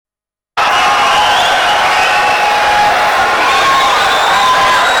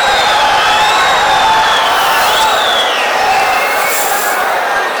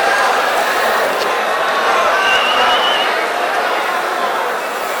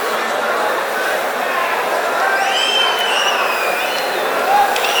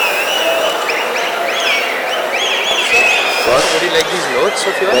these notes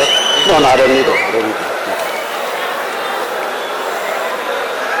of yours? No, I don't need it.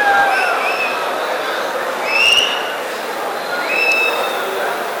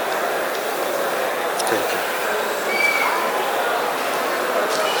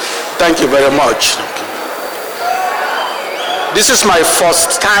 Thank you very much. This is my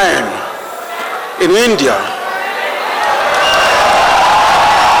first time in India.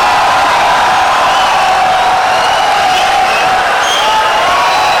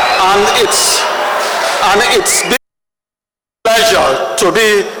 And it's been a pleasure to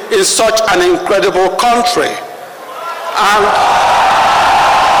be in such an incredible country. And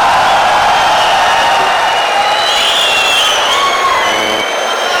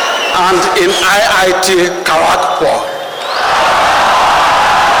in IIT Kharagpur.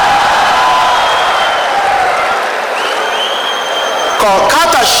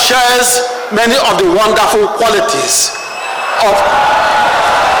 Kolkata shares many of the wonderful qualities of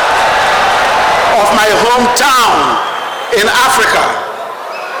my hometown in Africa.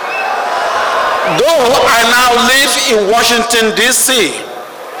 Though I now live in Washington, D.C.,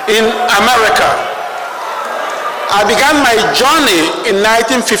 in America, I began my journey in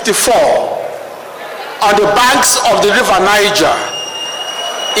 1954 on the banks of the River Niger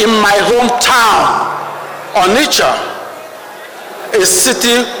in my hometown, Onitsha, a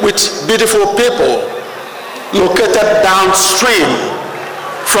city with beautiful people located downstream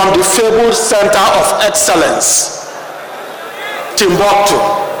from the fabled center of excellence, Timbuktu.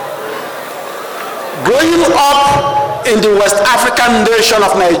 Growing up in the West African nation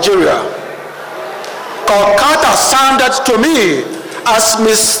of Nigeria, Kolkata sounded to me as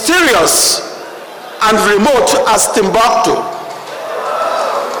mysterious and remote as Timbuktu,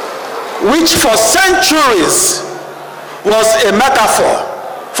 which for centuries was a metaphor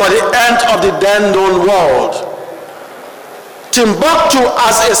for the end of the then known world. Timbuktu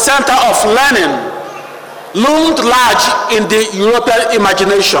as a center of learning loomed large in the European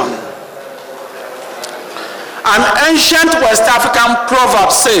imagination. An ancient West African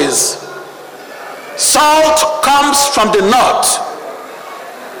proverb says, "Salt comes from the north,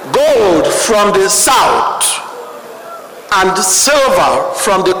 gold from the south, and silver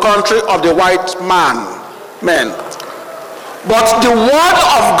from the country of the white men. But the word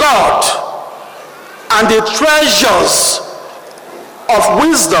of God and the treasures of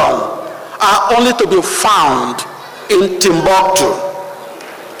wisdom are only to be found in Timbuktu."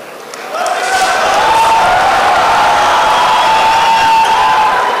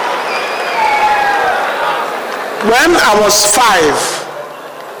 When I was 5,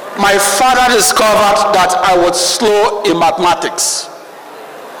 my father discovered that I was slow in mathematics.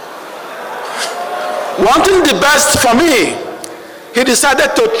 Wanting the best for me, he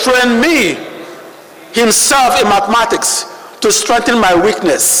decided to train me himself in mathematics to strengthen my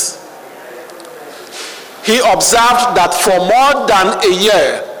weakness. He observed that for more than a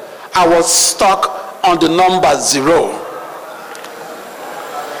year, I was stuck on the number 0.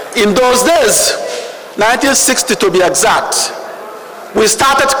 In those days, 1960 to be exact, we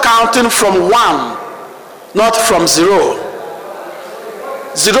started counting from 1, not from 0.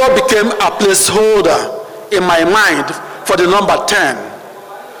 0 became a placeholder in my mind for the number 10.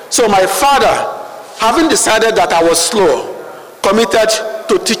 So my father, having decided that I was slow, committed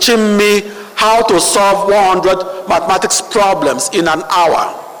to teaching me how to solve 100 mathematics problems in an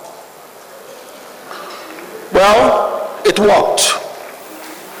hour. Well, it worked.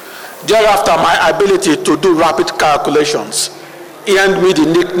 Thereafter, my ability to do rapid calculations earned me the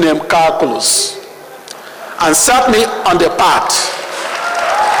nickname Calculus and set me on the path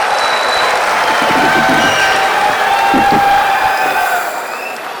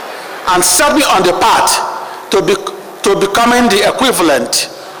to becoming the equivalent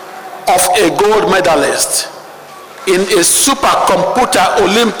of a gold medalist in a supercomputer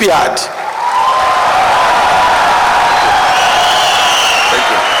Olympiad.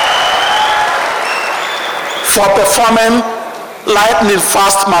 For performing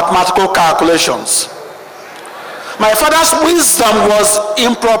lightning-fast mathematical calculations. My father's wisdom was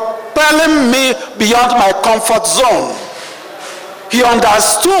in propelling me beyond my comfort zone. He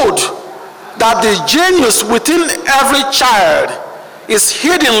understood that the genius within every child is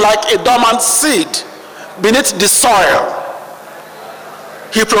hidden like a dormant seed beneath the soil.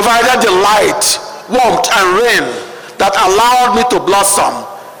 He provided the light, warmth, and rain that allowed me to blossom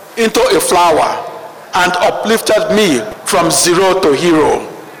into a flower and uplifted me from 0 to hero.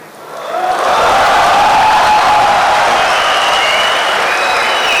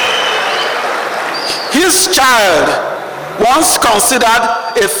 His child, once considered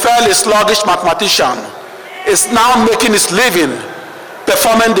a fairly sluggish mathematician, is now making his living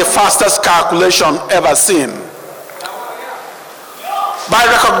performing the fastest calculation ever seen. By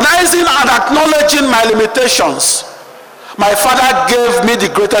recognizing and acknowledging my limitations, my father gave me the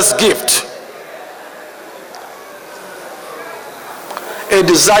greatest gift, a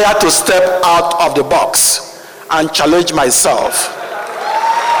desire to step out of the box and challenge myself.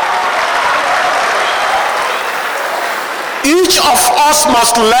 Each of us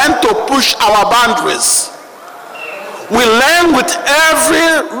must learn to push our boundaries. We learn with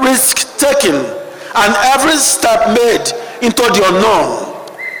every risk taken and every step made into the unknown.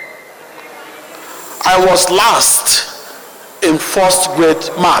 I was last in first grade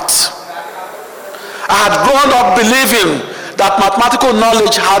math. I had grown up believing that mathematical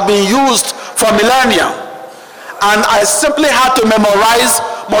knowledge had been used for millennia, and I simply had to memorize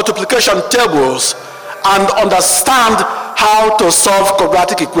multiplication tables and understand how to solve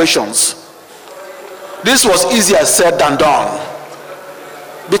quadratic equations. This was easier said than done.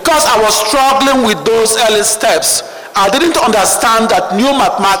 Because I was struggling with those early steps, I didn't understand that new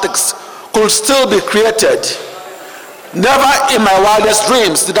mathematics could still be created. Never in my wildest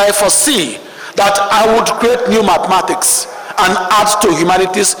dreams did I foresee that I would create new mathematics and add to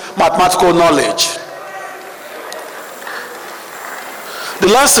humanity's mathematical knowledge. The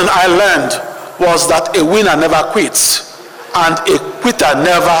lesson I learned was that a winner never quits and a quitter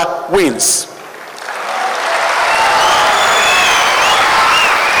never wins.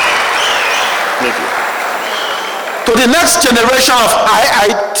 Thank you. To the next generation of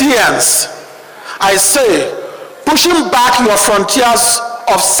IITians, I say, pushing back your frontiers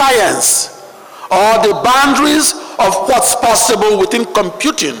of science or the boundaries of what's possible within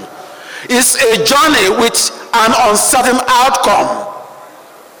computing is a journey with an uncertain outcome.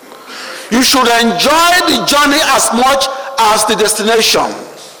 You should enjoy the journey as much as the destination.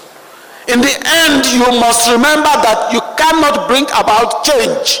 In the end, you must remember that you cannot bring about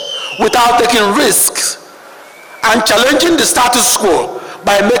change without taking risks and challenging the status quo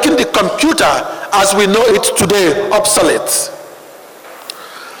by making the computer as we know it today obsolete.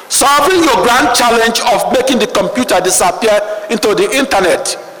 Solving your grand challenge of making the computer disappear into the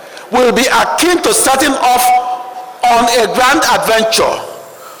internet will be akin to setting off on a grand adventure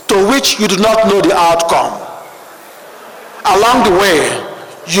to which you do not know the outcome. Along the way,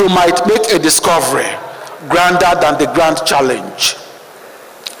 you might make a discovery grander than the grand challenge.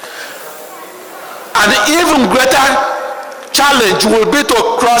 An even greater challenge will be to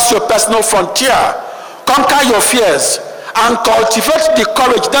cross your personal frontier, conquer your fears, and cultivate the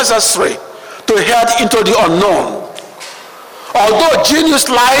courage necessary to head into the unknown. Although genius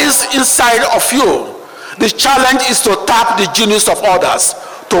lies inside of you, the challenge is to tap the genius of others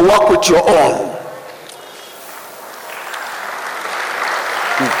to work with your own.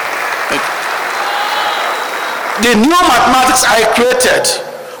 The new mathematics I created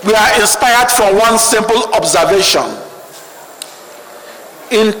were inspired from one simple observation.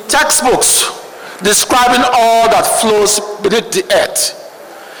 In textbooks describing all that flows beneath the earth,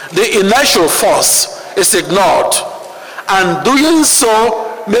 the inertial force is ignored, and doing so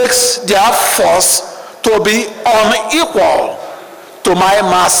makes their force to be unequal to my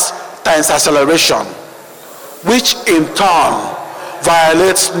mass times acceleration, which in turn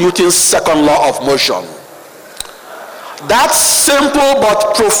violates Newton's second law of motion. That simple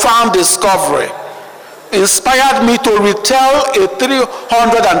but profound discovery inspired me to retell a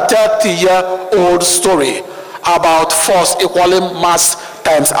 330-year-old story about force equaling mass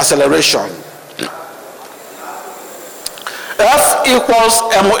times acceleration. F equals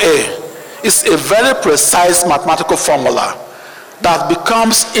ma is a very precise mathematical formula that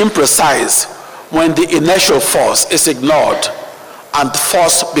becomes imprecise when the inertial force is ignored and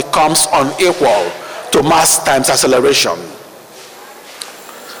force becomes unequal to mass times acceleration.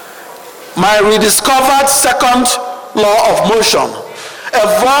 My rediscovered second law of motion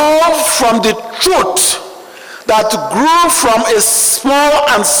evolved from the truth that grew from a small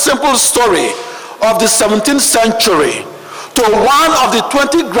and simple story of the 17th century to one of the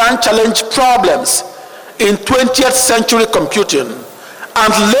 20 grand challenge problems in 20th century computing,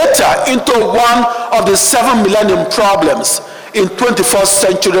 and later into one of the 7 millennium problems in 21st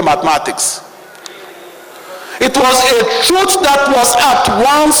century mathematics. It was a truth that was at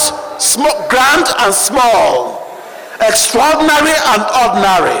once grand and small, extraordinary and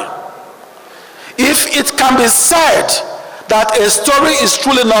ordinary. If it can be said that a story is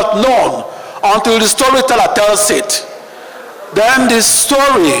truly not known until the storyteller tells it, then the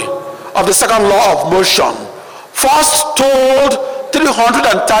story of the second law of motion, first told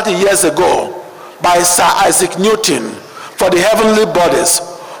 330 years ago by Sir Isaac Newton for the heavenly bodies,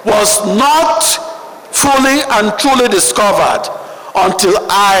 was not fully and truly discovered until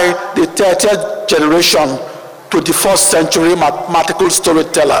I, the 30th generation, 21st century mathematical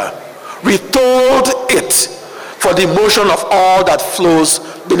storyteller, retold it for the motion of all that flows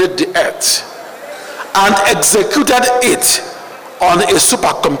beneath the earth, and executed it on a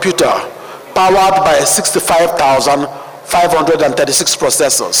supercomputer powered by 65,536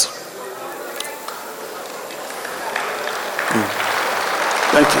 processors.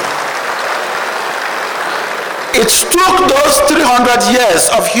 Thank you. It took those 300 years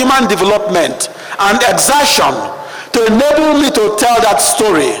of human development and exertion to enable me to tell that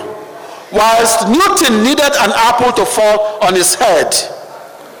story. Whilst Newton needed an apple to fall on his head,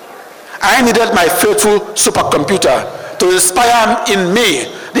 I needed my faithful supercomputer to inspire in me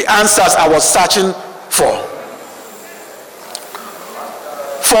the answers I was searching for.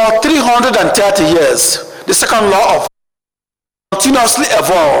 For 330 years, the second law of continuously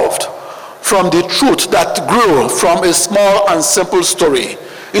evolved from the truth that grew from a small and simple story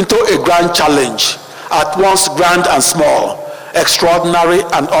into a grand challenge, at once grand and small, extraordinary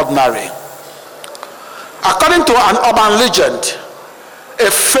and ordinary. According to an urban legend,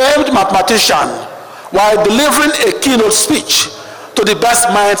 a famed mathematician, while delivering a keynote speech to the best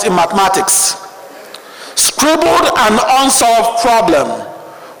minds in mathematics, scribbled an unsolved problem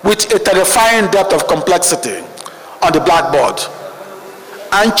with a terrifying depth of complexity on the blackboard,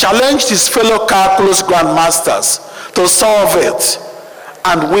 and challenged his fellow calculus grandmasters to solve it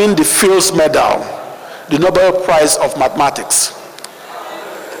and win the Fields Medal, the Nobel Prize of Mathematics.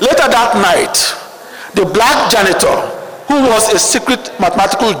 Later that night, the black janitor, who was a secret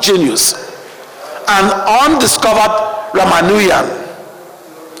mathematical genius, an undiscovered Ramanujan,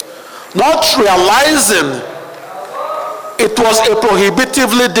 not realizing it was a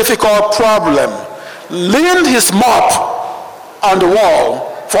prohibitively difficult problem, leaned his mop on the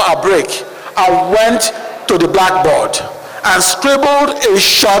wall for a break and went to the blackboard and scribbled a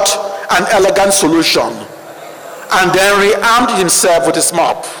short and elegant solution, and then rearmed himself with his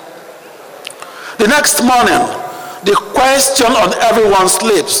mop. The next morning, the question on everyone's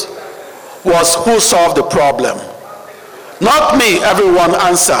lips was, who solved the problem? Not me, everyone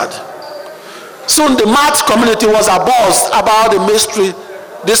answered. Soon the math community was abuzz about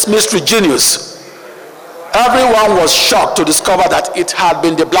this mystery genius. Everyone was shocked to discover that it had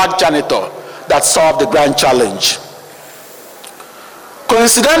been the black janitor that solved the grand challenge.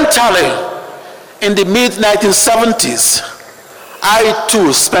 Coincidentally, in the mid-1970s, I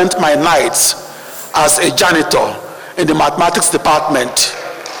too spent my nights as a janitor in the mathematics department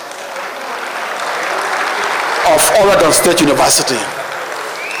of Oregon State University.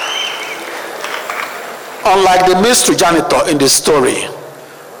 Unlike the mystery janitor in the story,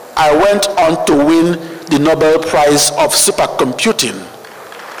 I went on to win the Nobel Prize of Supercomputing.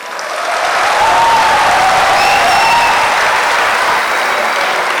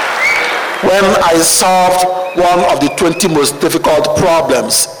 When I solved one of the 20 most difficult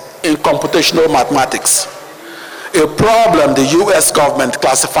problems in computational mathematics, a problem the US government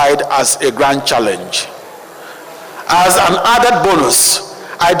classified as a grand challenge. As an added bonus,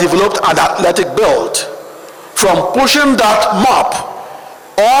 I developed an athletic build, from pushing that mop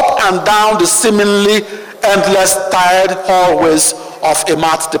up and down the seemingly endless tired hallways of a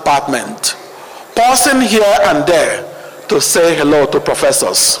math department, pausing here and there to say hello to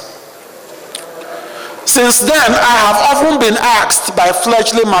professors. Since then, I have often been asked by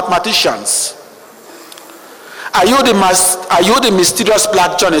fledgling mathematicians, are you the mysterious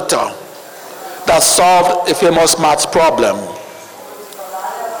black janitor that solved a famous math problem?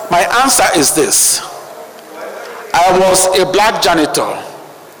 My answer is this: I was a black janitor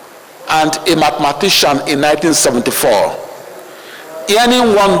and a mathematician in 1974,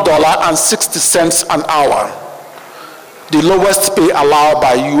 earning $1.60 an hour, the lowest pay allowed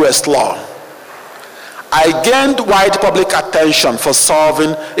by US law. I gained wide public attention for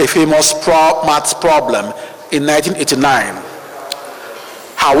solving a famous math problem in 1989.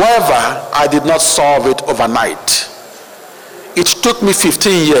 However, I did not solve it overnight. It took me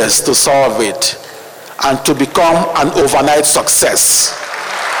 15 years to solve it and to become an overnight success.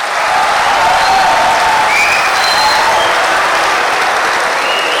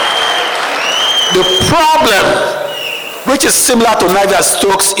 The problem, which is similar to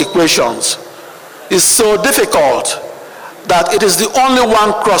Navier-Stokes equations, is so difficult that it is the only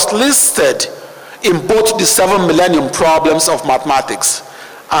one cross-listed in both the 7 millennium problems of mathematics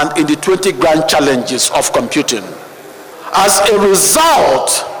and in the 20 grand challenges of computing. As a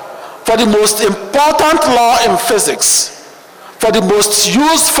result, for the most important law in physics, for the most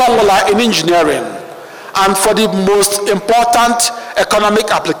used formula in engineering, and for the most important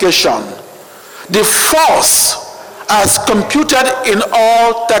economic application, the force as computed in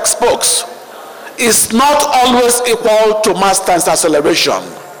all textbooks, is not always equal to mass times acceleration.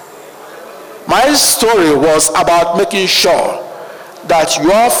 My story was about making sure that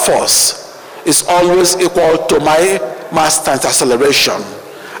your force is always equal to my mass times acceleration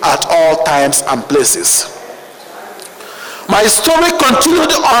at all times and places. My story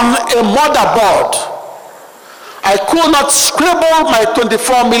continued on a motherboard. I could not scribble my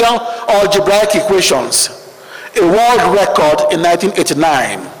 24 million algebraic equations, a world record in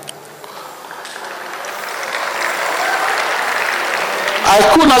 1989. I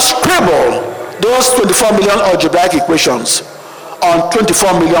could not scribble those 24 million algebraic equations on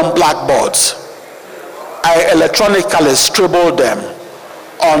 24 million blackboards. I electronically scribbled them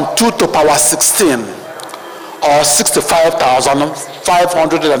on 2 to the power 16 or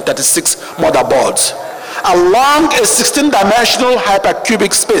 65,536 motherboards along a 16-dimensional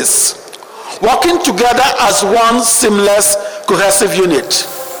hypercubic space, working together as one seamless, cohesive unit.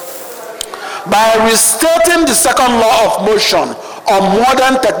 By restating the second law of motion on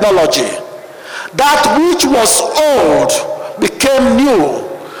modern technology, that which was old became new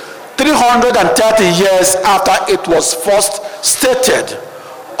 330 years after it was first stated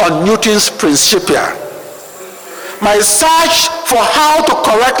on Newton's Principia. My search for how to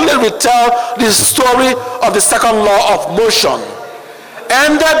correctly retell the story of the second law of motion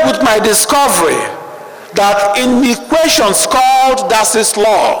ended with my discovery that in equations called Darcy's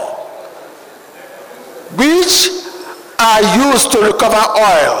law, which are used to recover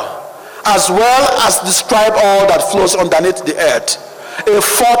oil as well as describe all that flows underneath the earth, a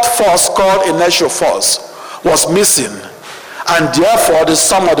fourth force called inertial force was missing, and therefore the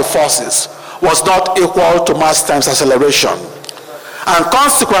sum of the forces was not equal to mass times acceleration. And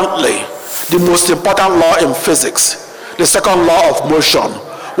consequently, the most important law in physics, the second law of motion,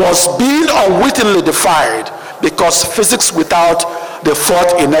 was being unwittingly defied because physics without the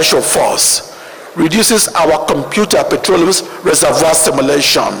fourth inertial force reduces our computer petroleum reservoir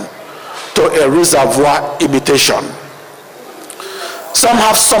simulation to a reservoir imitation. Some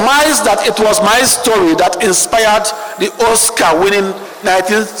have surmised that it was my story that inspired the Oscar-winning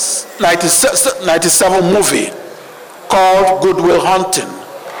 1997 movie called Good Will Hunting.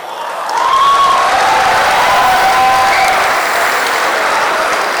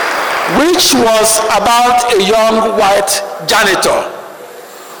 Which was about a young white janitor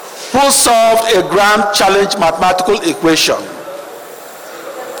who solved a grand challenge mathematical equation.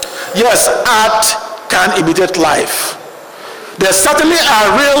 Yes, art can imitate life. There certainly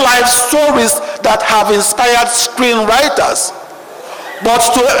are real-life stories that have inspired screenwriters. But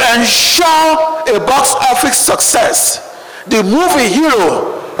to ensure a box office success, the movie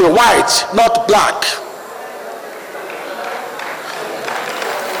hero was white, not black.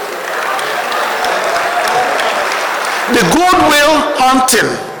 The Good Will Hunting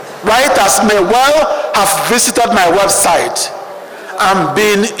writers may well have visited my website and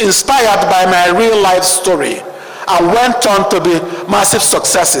been inspired by my real-life story and went on to be massive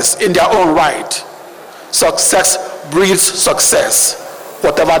successes in their own right. Success breeds success,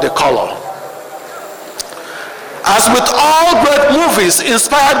 whatever the color. As with all great movies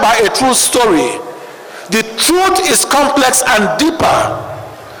inspired by a true story, the truth is complex and deeper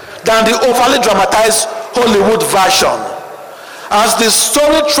than the overly dramatized Hollywood version. As the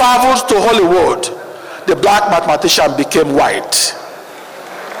story traveled to Hollywood, the black mathematician became white.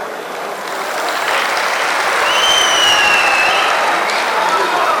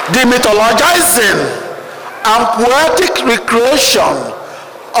 The mythologizing and poetic recreation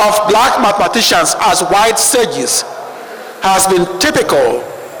of black mathematicians as white sages has been typical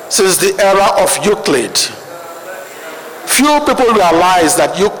since the era of Euclid. Few people realize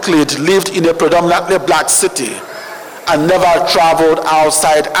that Euclid lived in a predominantly black city and never traveled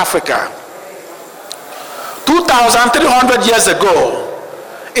outside Africa. 2,300 years ago,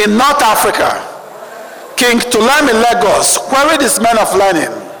 in North Africa, King Ptolemy Lagos queried his men of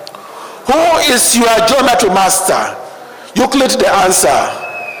learning, "Who is your geometry master?" Euclid the answer.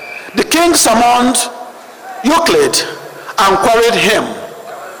 The king summoned Euclid and queried him,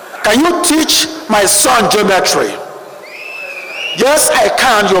 "Can you teach my son geometry?" "Yes, I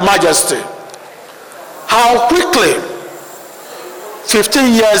can, your majesty." "How quickly?"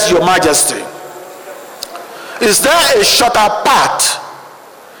 15 years, your majesty." "Is there a shorter path?"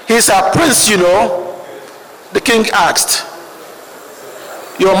 "He's a prince, you know." The king asked,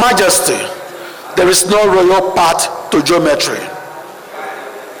 "Your majesty, there is no royal path to geometry."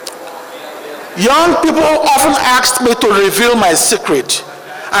 Young people often asked me to reveal my secret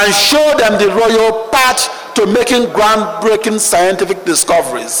and show them the royal path to making groundbreaking scientific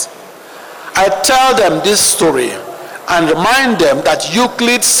discoveries. I tell them this story and remind them that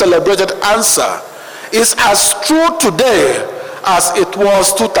Euclid's celebrated answer is as true today as it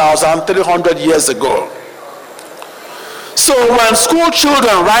was 2,300 years ago. So when school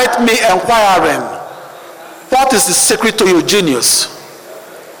children write me inquiring, what is the secret to your genius?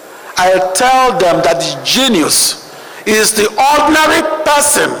 I tell them that the genius is the ordinary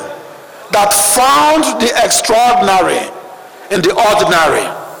person that found the extraordinary in the ordinary.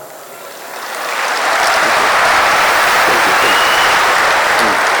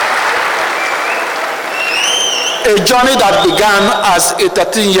 A journey that began as a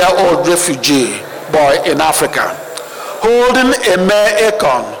 13-year-old refugee boy in Africa, holding a mere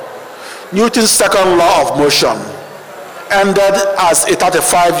acorn, Newton's second law of motion, ended as a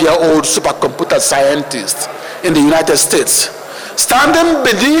 35-year-old supercomputer scientist in the United States, standing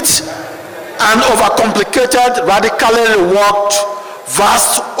beneath an overcomplicated, radically reworked,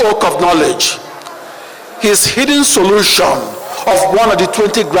 vast oak of knowledge. His hidden solution of one of the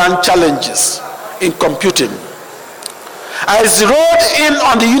 20 grand challenges in computing. I zeroed in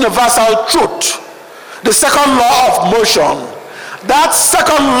on the universal truth, the second law of motion. That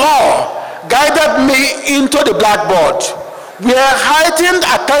second law guided me into the blackboard, where heightened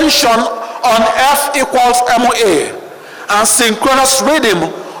attention on F equals MA and synchronous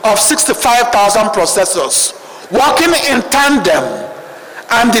rhythm of 65,000 processors working in tandem,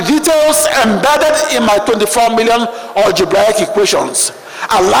 and the details embedded in my 24 million algebraic equations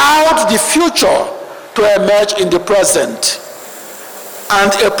allowed the future to emerge in the present,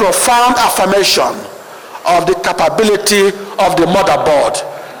 and a profound affirmation of the capability of the motherboard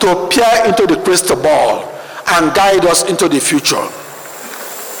to peer into the crystal ball and guide us into the future.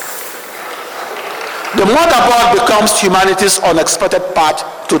 The motherboard becomes humanity's unexpected path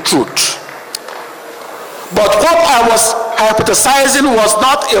to truth. But what I was hypothesizing was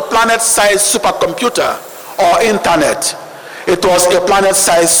not a planet-sized supercomputer or internet. It was a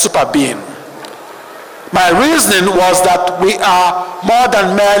planet-sized superbeing. My reasoning was that we are more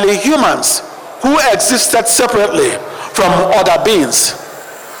than merely humans who existed separately from other beings.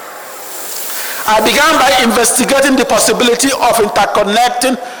 I began by investigating the possibility of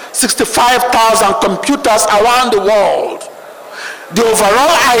interconnecting 65,000 computers around the world. The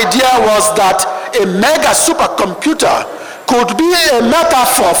overall idea was that a mega supercomputer could be a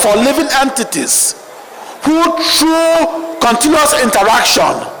metaphor for living entities who, through continuous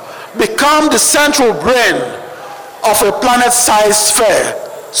interaction, become the central brain of a planet-sized sphere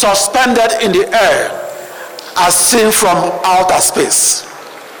suspended in the air as seen from outer space.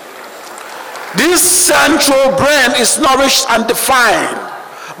 This central brain is nourished and defined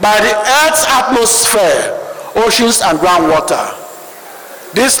by the Earth's atmosphere, oceans, and groundwater.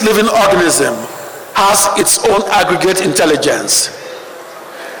 This living organism has its own aggregate intelligence.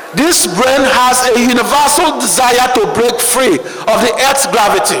 This brain has a universal desire to break free of the Earth's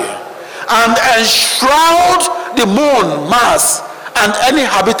gravity and enshroud the moon, Mars, and any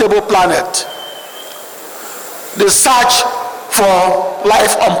habitable planet. The search for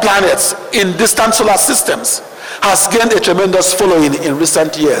life on planets in distant solar systems has gained a tremendous following in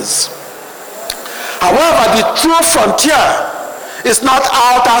recent years. However, the true frontier is not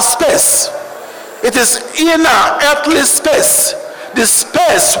outer space. It is inner earthly space, the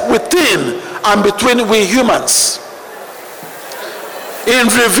space within and between we humans. In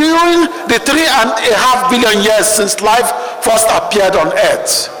reviewing the 3.5 billion years since life first appeared on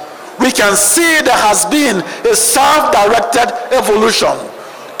Earth, we can see there has been a self-directed evolution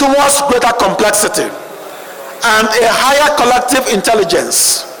towards greater complexity and a higher collective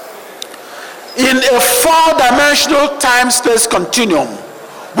intelligence. In a four-dimensional time-space continuum,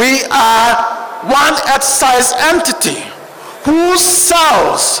 we are one Earth-sized entity whose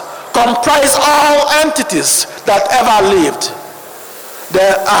cells comprise all entities that ever lived.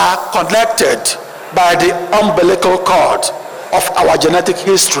 They are connected by the umbilical cord of our genetic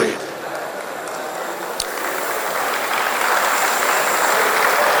history.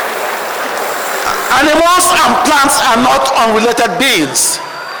 Animals and plants are not unrelated beings.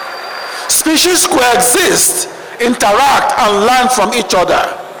 Species coexist, interact, and learn from each other,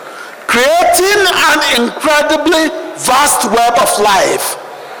 creating an incredibly vast web of life,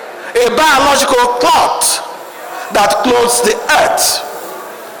 a biological cloth that clothes the earth.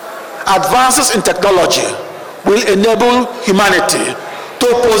 Advances in technology will enable humanity to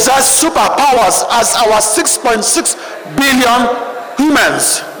possess superpowers as our 6.6 billion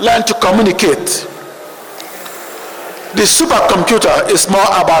humans learn to communicate. The supercomputer is more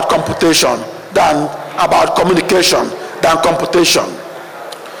about computation than about communication than computation.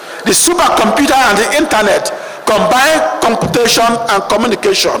 The supercomputer and the internet combine computation and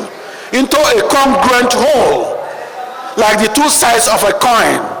communication into a congruent whole, like the two sides of a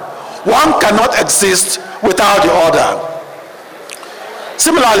coin. One cannot exist without the other.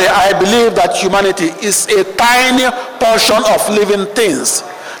 Similarly, I believe that humanity is a tiny portion of living things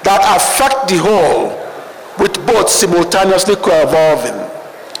that affect the whole, with both simultaneously co-evolving.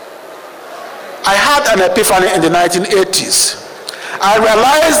 I had an epiphany in the 1980s. I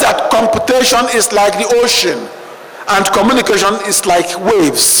realized that computation is like the ocean and communication is like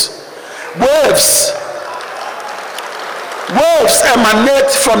waves. Waves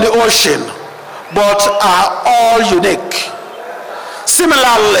emanate from the ocean but are all unique.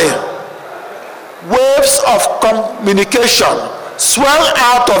 Similarly, waves of communication swell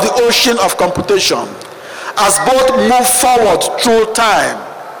out of the ocean of computation as both move forward through time.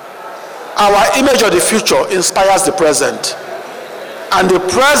 Our image of the future inspires the present, and the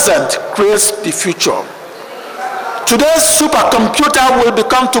present creates the future. Today's supercomputer will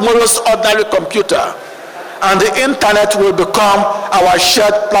become tomorrow's ordinary computer, and the internet will become our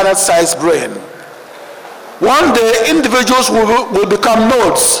shared planet-sized brain. One day, individuals will become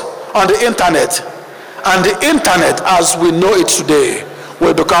nodes on the internet, and the internet as we know it today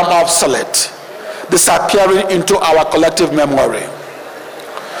will become obsolete, disappearing into our collective memory.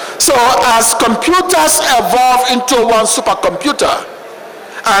 So as computers evolve into one supercomputer,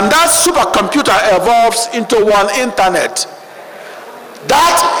 and that supercomputer evolves into one internet,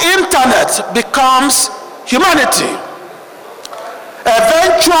 that internet becomes humanity.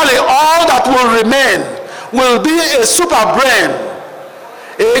 Eventually, all that will remain will be a super brain,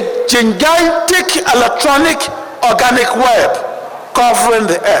 a gigantic electronic organic web covering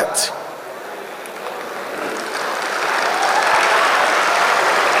the earth.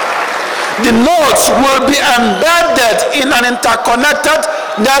 The nodes will be embedded in an interconnected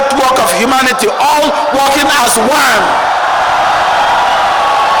network of humanity, all working as one.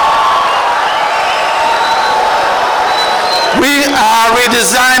 We are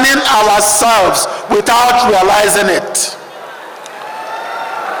redesigning ourselves without realizing it.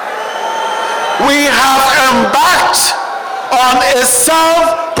 We have embarked on a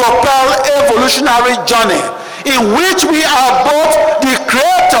self-propelled evolutionary journey in which we are both the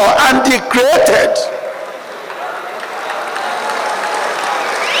creator and the created.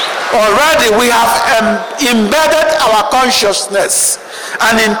 Already we have embedded our consciousness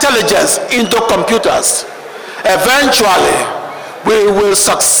and intelligence into computers. Eventually, we will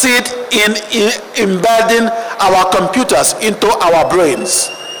succeed in embedding our computers into our brains.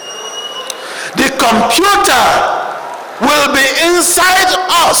 The computer will be inside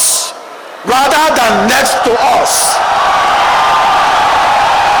us rather than next to us.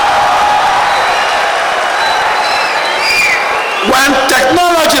 When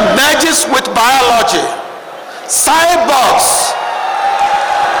technology merges with biology, cyborgs,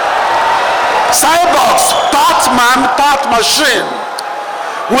 part man, part machine,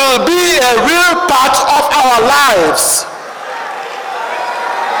 will be a real part of our lives.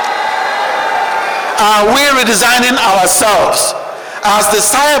 Are we redesigning ourselves as the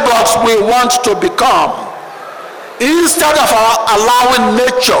cyborgs we want to become, instead of allowing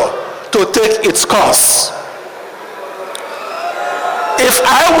nature to take its course? If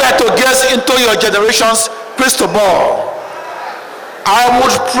I were to gaze into your generation's crystal ball, I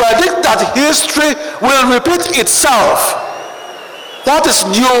would predict that history will repeat itself. What is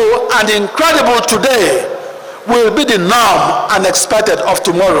new and incredible today will be the norm and expected of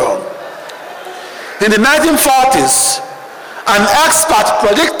tomorrow. In the 1940s, an expert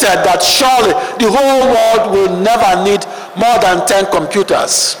predicted that surely the whole world will never need more than 10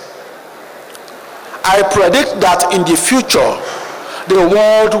 computers. I predict that in the future, the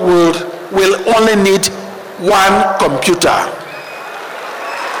world will only need one computer.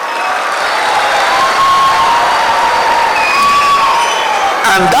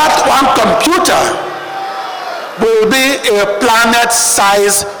 And that one computer will be a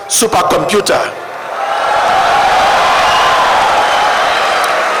planet-sized supercomputer.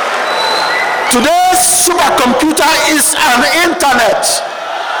 Today's supercomputer is an internet.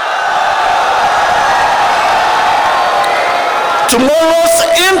 Tomorrow's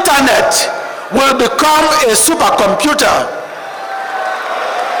internet will become a supercomputer.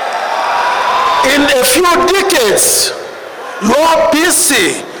 In a few decades, your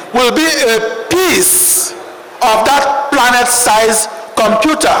PC will be a piece of that planet-sized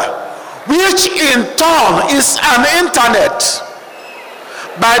computer, which in turn is an internet.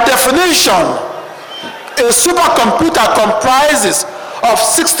 By definition, a supercomputer comprises of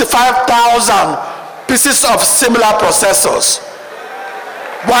 65,000 pieces of similar processors,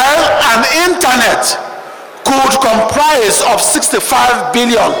 while an internet could comprise of 65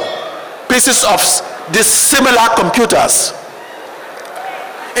 billion pieces of dissimilar computers.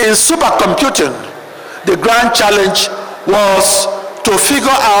 In supercomputing, the grand challenge was to figure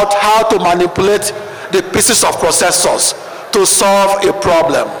out how to manipulate the pieces of processors to solve a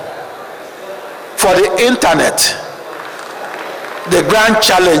problem. For the internet, the grand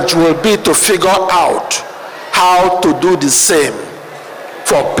challenge will be to figure out how to do the same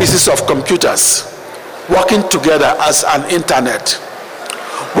for pieces of computers working together as an internet.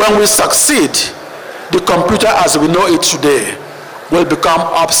 When we succeed, the computer as we know it today will become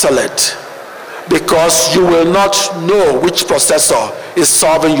obsolete because you will not know which processor is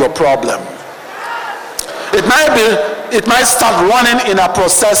solving your problem. It might start running in a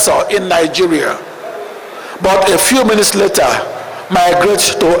processor in Nigeria, but a few minutes later migrate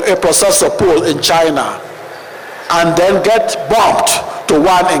to a processor pool in China and then get bumped to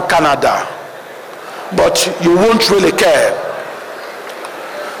one in Canada. But you won't really care.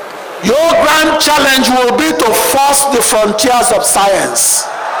 Your grand challenge will be to force the frontiers of science.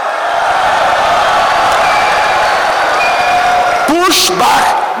 Push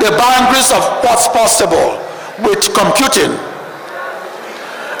back the boundaries of what's possible with computing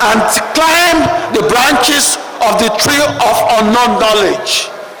and climb the branches of the tree of unknown knowledge.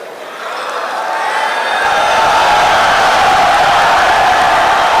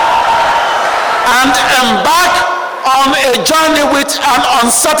 And embark on a journey with an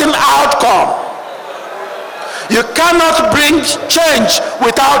uncertain outcome. You cannot bring change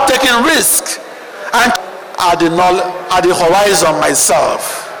without taking risk. And at the horizon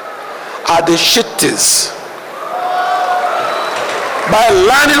myself, at the shitties, by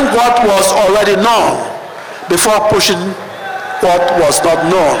learning what was already known before pushing what was not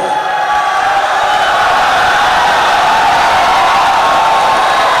known.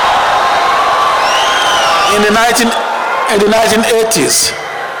 In the 1980s,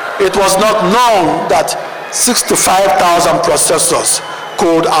 it was not known that 65,000 processors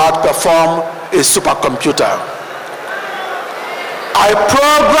could outperform a supercomputer. I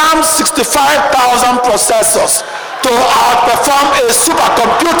programmed 65,000 processors to outperform a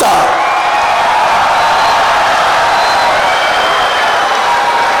supercomputer.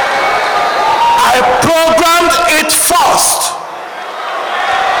 I programmed it first.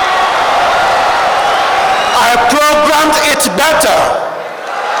 I programmed it better.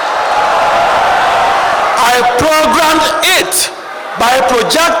 I programmed it by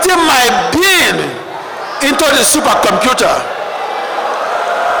projecting my being into the supercomputer.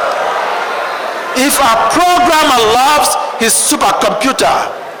 If a programmer loves his supercomputer,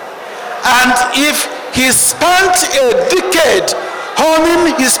 and if he spent a decade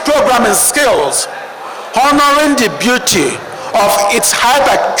honing his programming skills, honoring the beauty of its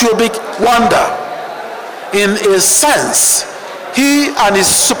hypercubic wonder, in a sense, he and his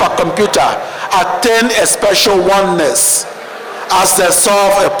supercomputer attain a special oneness as they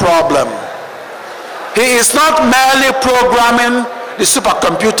solve a problem. He is not merely programming the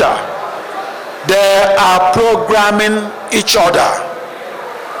supercomputer, they are programming each other.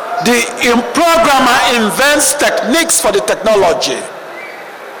 The programmer invents techniques for the technology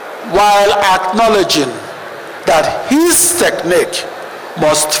while acknowledging that his technique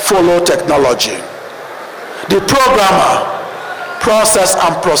must follow technology. The programmer, process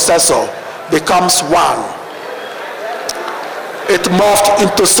and processor becomes one. It morphed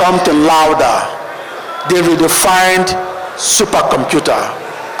into something louder, the redefined supercomputer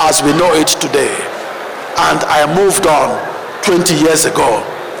as we know it today. And I moved on 20 years ago.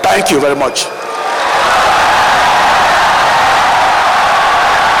 Thank you very much.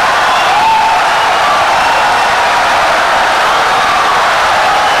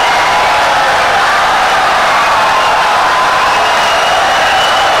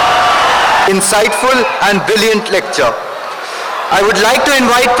 Insightful and brilliant lecture. I would like to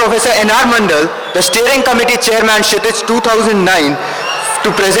invite Professor N.R. Mandal, the Steering Committee Chairman Kshitij 2009,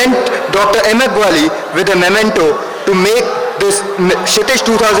 to present Dr. M. Gwali with a memento to make this Kshitij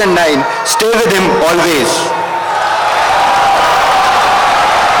 2009 stay with him always.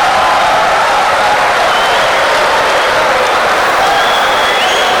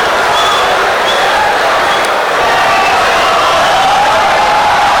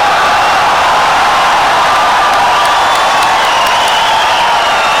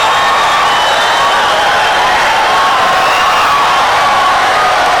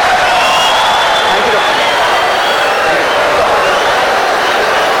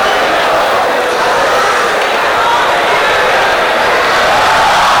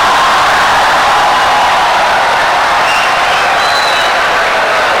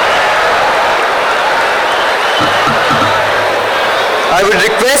 I would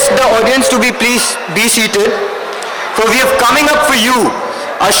request the audience to please be seated, for we have coming up for you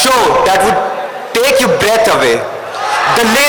a show that would take your breath away. The